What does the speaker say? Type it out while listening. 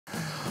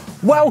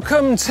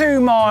Welcome to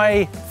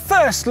my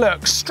first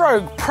look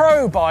stroke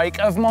pro bike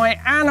of my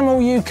Animal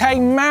UK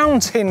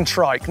mountain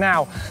trike.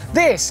 Now,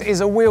 this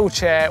is a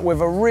wheelchair with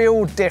a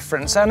real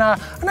difference. And I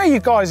know you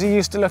guys are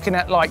used to looking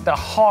at like the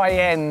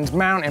high-end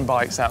mountain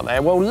bikes out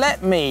there. Well,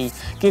 let me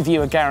give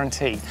you a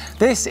guarantee.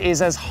 This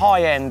is as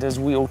high-end as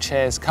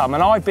wheelchairs come.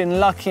 And I've been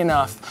lucky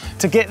enough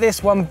to get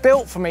this one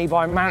built for me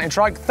by Mountain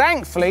Trike.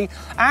 Thankfully,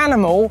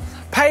 Animal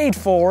paid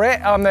for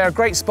it. They're a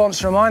great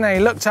sponsor of mine.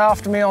 They looked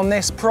after me on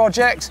this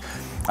project.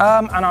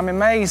 And I'm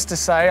amazed to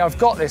say I've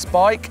got this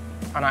bike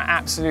and I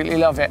absolutely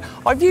love it.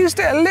 I've used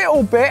it a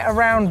little bit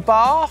around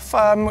Bath,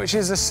 which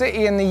is a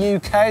city in the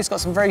UK. It's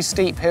got some very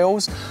steep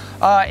hills.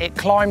 It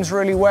climbs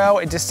really well,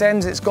 it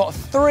descends. It's got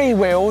 3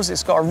 wheels.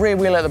 It's got a rear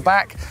wheel at the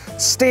back,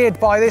 steered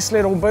by this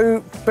little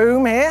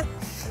boom here.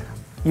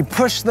 You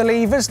push the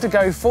levers to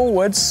go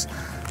forwards.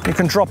 You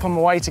can drop them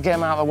away to get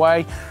them out of the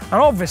way.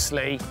 And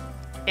obviously,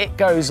 it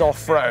goes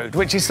off-road,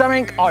 which is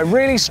something I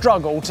really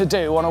struggle to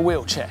do on a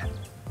wheelchair.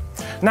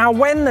 Now,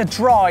 when the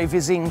drive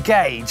is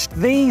engaged,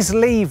 these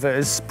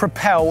levers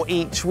propel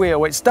each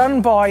wheel. It's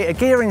done by a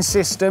gearing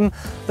system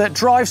that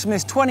drives from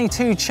this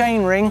 22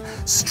 chainring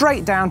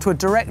straight down to a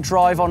direct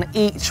drive on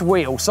each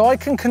wheel. So I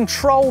can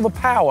control the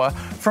power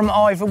from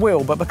either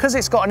wheel, but because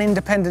it's got an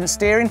independent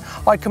steering,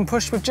 I can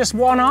push with just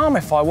one arm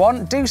if I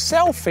want, do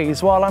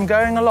selfies while I'm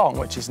going along,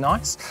 which is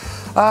nice.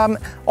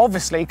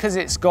 Obviously, because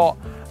it's got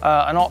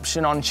an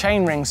option on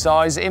chainring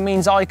size, it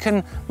means I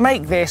can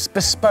make this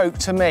bespoke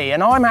to me,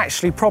 and I'm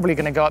actually probably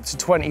going to go up to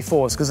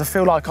 24s because I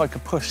feel like I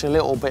could push a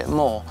little bit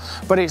more.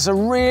 But it's a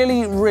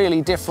really,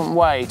 really different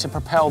way to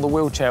propel the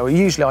wheelchair.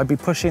 Usually I'd be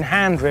pushing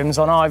hand rims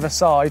on either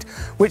side,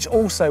 which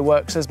also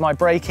works as my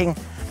braking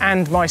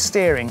and my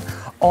steering.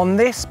 On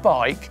this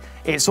bike,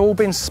 it's all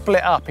been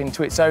split up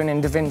into its own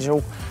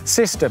individual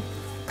system.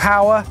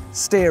 Power,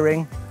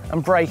 steering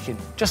and braking,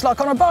 just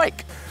like on a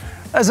bike.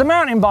 As a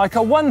mountain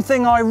biker, one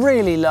thing I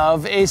really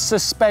love is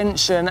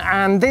suspension,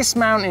 and this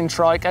mountain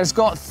trike has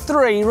got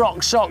 3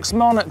 Rockshox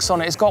Monarchs on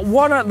it. It's got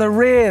one at the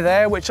rear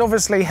there, which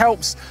obviously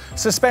helps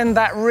suspend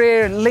that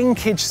rear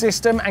linkage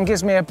system and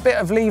gives me a bit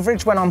of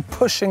leverage when I'm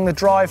pushing the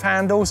drive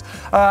handles,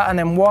 and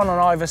then one on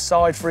either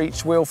side for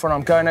each wheel for when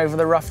I'm going over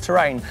the rough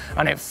terrain.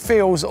 And it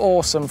feels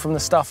awesome from the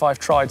stuff I've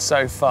tried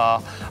so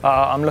far.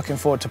 I'm looking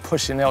forward to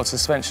pushing the old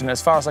suspension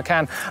as far as I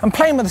can and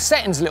playing with the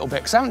settings a little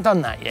bit because I haven't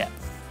done that yet.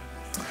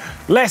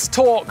 Let's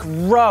talk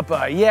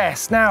rubber.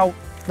 Yes, now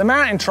the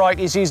mountain trike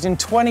is used in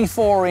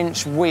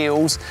 24-inch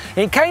wheels.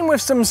 It came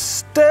with some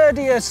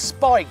sturdier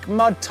spike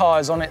mud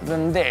tyres on it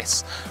than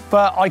this,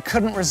 but I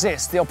couldn't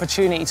resist the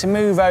opportunity to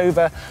move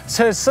over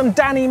to some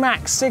Danny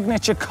Mac's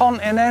signature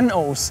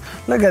Continentals.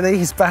 Look at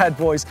these bad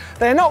boys.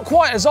 They're not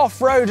quite as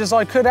off-road as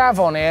I could have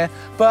on here,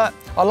 but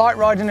I like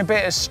riding a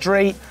bit of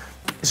street.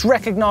 It's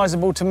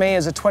recognisable to me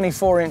as a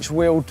 24-inch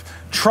wheeled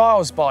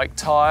trials bike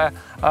tyre,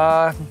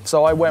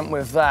 so I went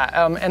with that.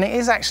 And it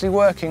is actually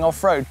working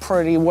off-road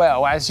pretty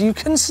well, as you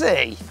can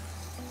see.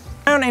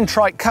 Mountain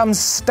trike comes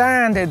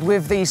standard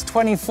with these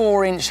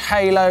 24-inch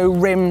halo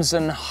rims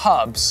and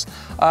hubs.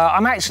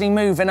 I'm actually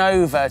moving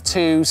over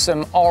to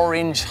some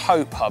orange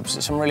Hope hubs,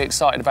 which I'm really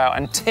excited about,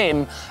 and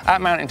Tim at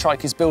Mountain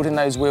Trike is building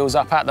those wheels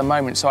up at the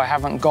moment, so I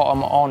haven't got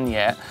them on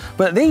yet.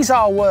 But these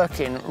are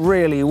working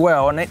really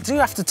well, and it do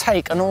have to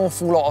take an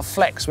awful lot of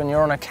flex when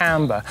you're on a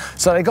camber,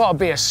 so they've got to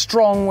be a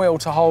strong wheel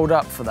to hold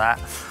up for that.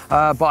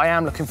 But I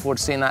am looking forward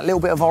to seeing that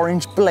little bit of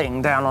orange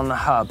bling down on the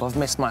hub. I've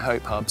missed my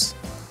Hope hubs.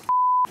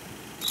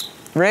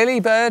 Really,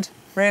 bird?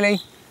 Really?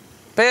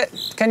 Bit?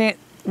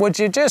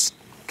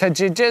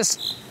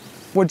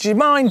 Would you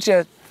mind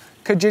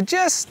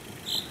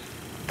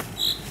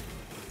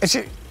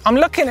I'm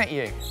looking at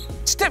you.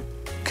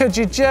 Could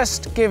you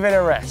just give it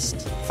a rest?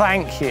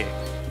 Thank you.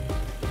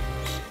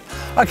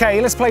 Okay,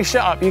 let's play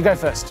shut up. You go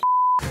first.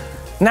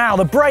 Now,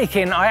 the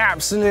braking I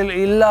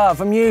absolutely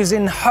love. I'm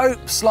using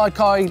Hopes like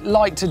I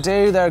like to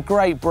do. They're a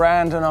great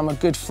brand and I'm a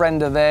good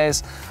friend of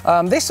theirs.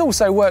 This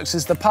also works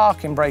as the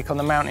parking brake on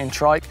the mountain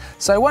trike.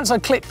 So once I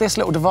click this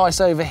little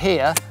device over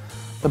here,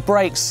 the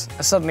brakes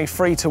are suddenly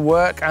free to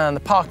work and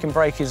the parking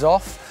brake is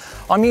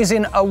off. I'm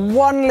using a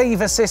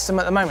 1-lever system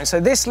at the moment. So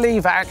this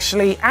lever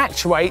actually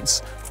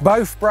actuates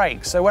both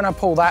brakes. So when I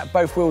pull that,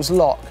 both wheels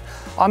lock.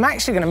 I'm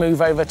actually going to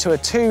move over to a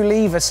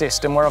 2-lever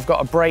system where I've got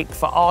a brake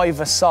for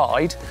either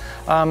side,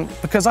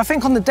 because I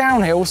think on the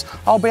downhills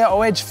I'll be able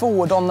to edge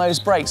forward on those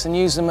brakes and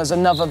use them as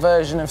another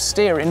version of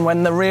steering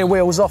when the rear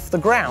wheel's off the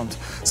ground.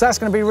 So that's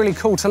going to be really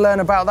cool to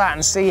learn about that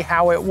and see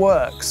how it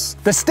works.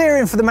 The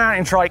steering for the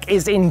mountain trike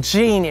is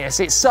ingenious.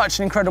 It's such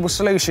an incredible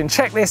solution.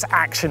 Check this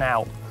action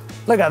out.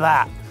 Look at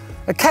that.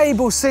 A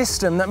cable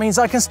system that means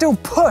I can still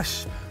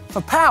push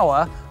for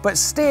power but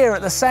steer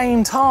at the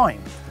same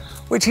time,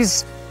 which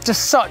is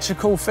just such a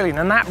cool feeling,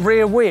 and that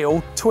rear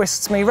wheel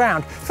twists me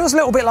round. Feels a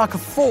little bit like a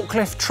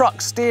forklift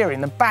truck steering.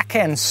 The back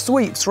end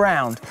sweeps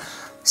round.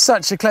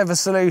 Such a clever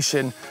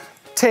solution.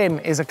 Tim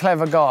is a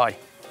clever guy.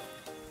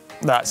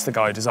 That's the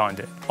guy who designed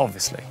it,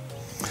 obviously.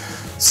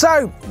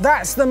 So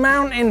that's the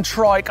mountain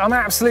trike. I'm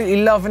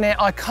absolutely loving it.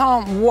 I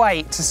can't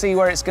wait to see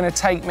where it's going to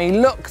take me.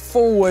 Look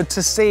forward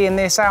to seeing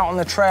this out on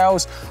the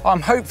trails.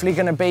 I'm hopefully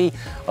going to be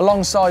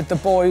alongside the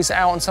boys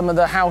out on some of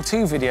the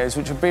how-to videos,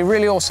 which would be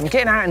really awesome.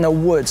 Getting out in the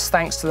woods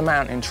thanks to the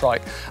mountain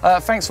trike.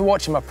 Thanks for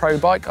watching my pro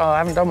bike. I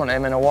haven't done one of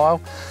them in a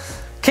while.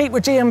 Keep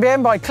with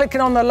GMBN by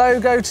clicking on the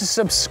logo to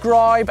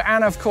subscribe,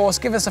 and of course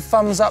give us a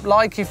thumbs up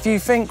like if you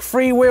think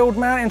free-wheeled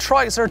mountain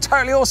trikes are a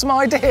totally awesome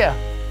idea.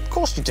 Of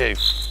course you do.